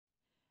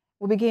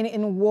We begin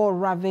in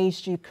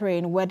war-ravaged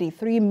Ukraine, where the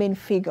three main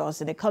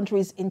figures in the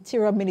country's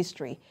interior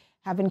ministry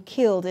have been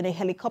killed in a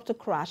helicopter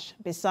crash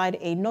beside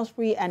a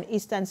northern and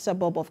eastern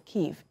suburb of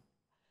Kyiv.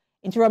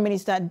 Interior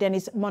Minister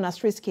Denys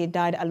Monastyrsky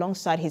died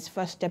alongside his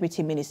first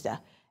deputy minister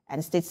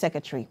and state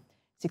secretary.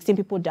 16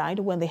 people died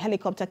when the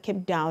helicopter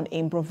came down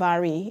in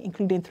Brovary,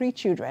 including 3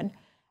 children,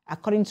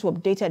 according to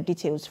updated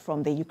details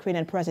from the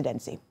Ukrainian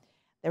Presidency.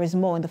 There is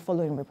more in the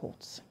following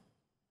reports.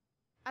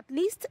 At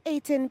least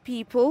 18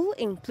 people,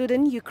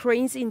 including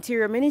Ukraine's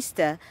interior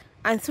minister,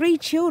 and 3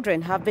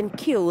 children have been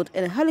killed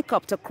in a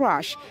helicopter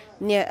crash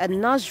near a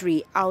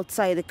nursery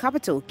outside the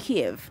capital,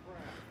 Kyiv.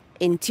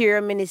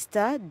 Interior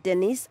Minister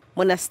Denys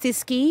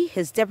Monastyrsky,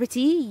 his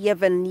deputy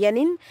Yevhen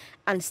Yenin,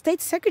 and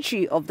State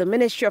Secretary of the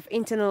Ministry of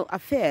Internal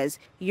Affairs,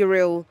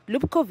 Uriel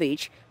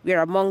Lubkovich, were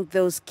among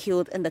those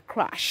killed in the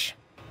crash.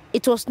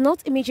 It was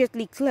not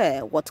immediately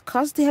clear what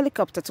caused the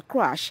helicopter to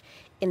crash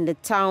in the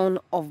town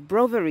of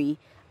Brovary,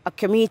 a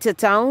commuter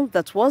town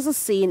that was the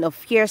scene of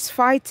fierce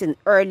fighting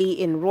early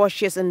in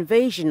Russia's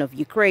invasion of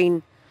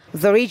Ukraine.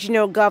 The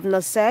regional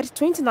governor said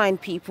 29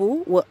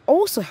 people were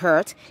also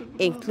hurt,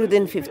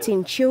 including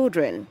 15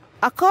 children.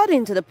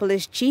 According to the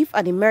police chief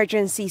and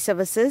emergency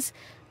services,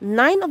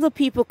 9 of the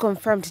people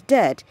confirmed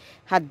dead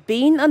had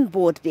been on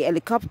board the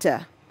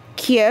helicopter.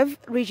 Kyiv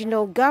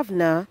regional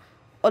governor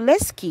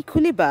Oleksiy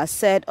Kuliba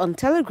said on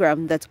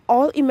Telegram that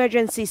all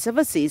emergency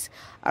services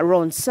are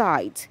on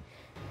site.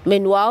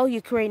 Meanwhile,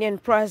 Ukrainian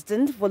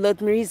President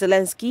Volodymyr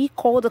Zelensky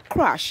called the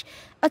crash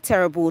a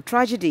terrible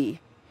tragedy.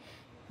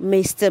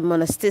 Mr.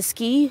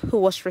 Monastyrsky, who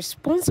was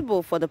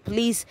responsible for the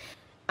police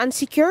and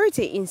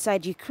security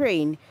inside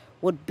Ukraine,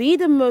 would be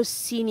the most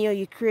senior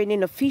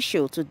Ukrainian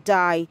official to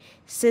die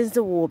since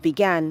the war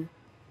began.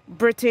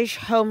 British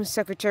Home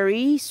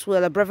Secretary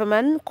Suella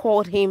Braverman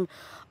called him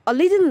a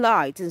leading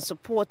light in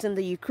supporting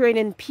the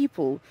Ukrainian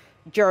people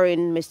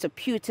during Mr.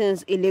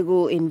 Putin's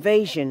illegal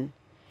invasion.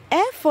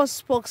 Air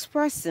Force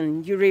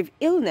spokesperson Yuri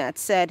Ilnat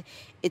said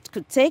it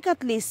could take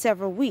at least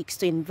several weeks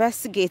to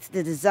investigate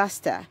the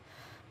disaster.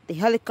 The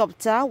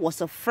helicopter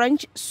was a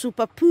French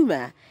Super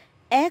Puma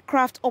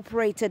aircraft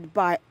operated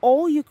by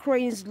all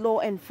Ukraine's law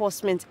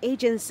enforcement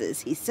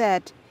agencies, he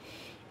said.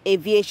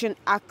 Aviation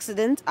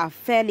accidents are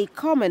fairly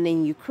common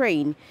in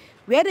Ukraine,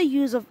 where the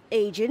use of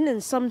aging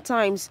and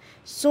sometimes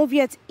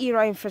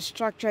Soviet-era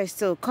infrastructure is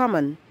still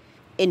common.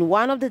 In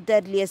one of the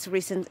deadliest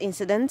recent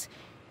incidents,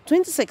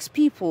 26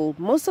 people,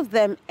 most of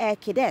them air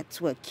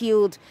cadets, were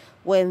killed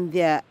when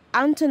their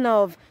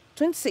Antonov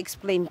 26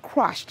 plane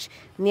crashed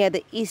near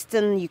the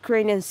eastern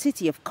Ukrainian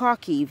city of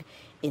Kharkiv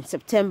in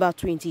September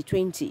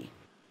 2020.